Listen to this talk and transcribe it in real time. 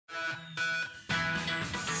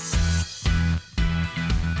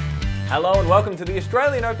Hello and welcome to the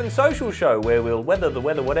Australian Open Social Show, where we'll weather the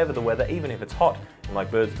weather, whatever the weather, even if it's hot. And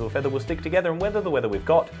like birds to a feather, we'll stick together and weather the weather we've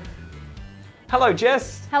got. Hello,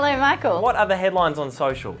 Jess. Hello, Michael. What are the headlines on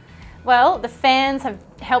social? Well, the fans have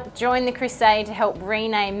helped join the crusade to help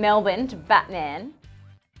rename Melbourne to Batman.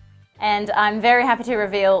 And I'm very happy to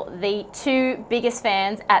reveal the two biggest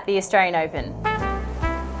fans at the Australian Open.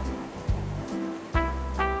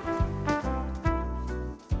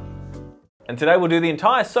 And today we'll do the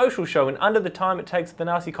entire social show in under the time it takes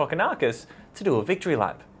Thanasi Kokkinakis to do a victory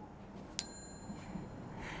lap.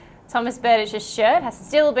 Thomas Burdich's shirt has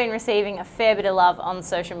still been receiving a fair bit of love on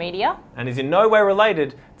social media. And is in no way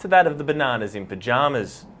related to that of the bananas in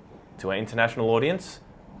pyjamas. To our international audience,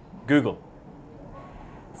 Google.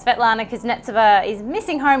 Svetlana Kuznetsova is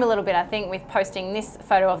missing home a little bit, I think, with posting this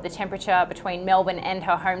photo of the temperature between Melbourne and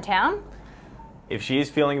her hometown. If she is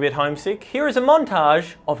feeling a bit homesick, here is a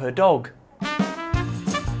montage of her dog.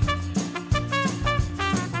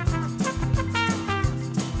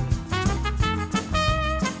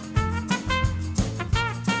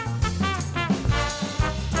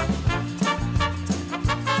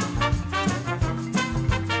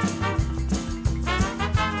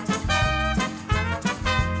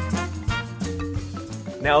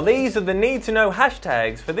 Now these are the need-to-know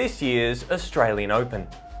hashtags for this year's Australian Open.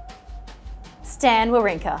 Stan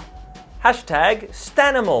Wawrinka. Hashtag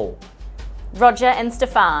Stanimal. Roger and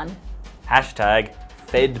Stefan. Hashtag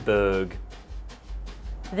Fedberg.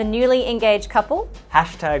 The newly engaged couple.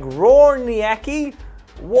 Hashtag Rorniaki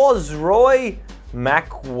was Roy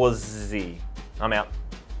Macwazi. I'm out.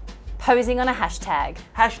 Posing on a hashtag.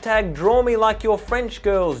 Hashtag Draw Me Like Your French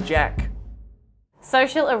Girls, Jack.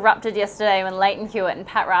 Social erupted yesterday when Leighton Hewitt and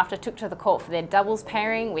Pat Rafter took to the court for their doubles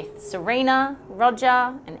pairing, with Serena,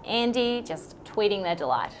 Roger and Andy just tweeting their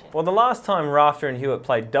delight. Well, the last time Rafter and Hewitt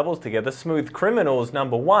played doubles together, Smooth Criminals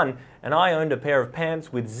 #1, and I owned a pair of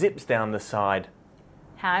pants with zips down the side.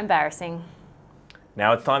 How embarrassing.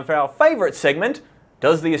 Now it's time for our favourite segment.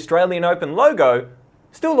 Does the Australian Open logo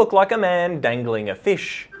still look like a man dangling a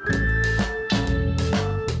fish?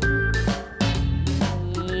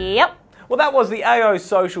 Yep. Well, that was the AO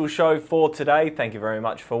Social Show for today. Thank you very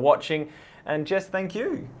much for watching. And Jess, thank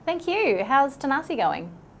you. Thank you. How's Thanasi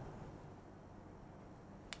going?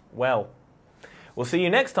 Well, we'll see you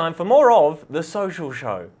next time for more of The Social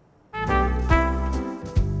Show.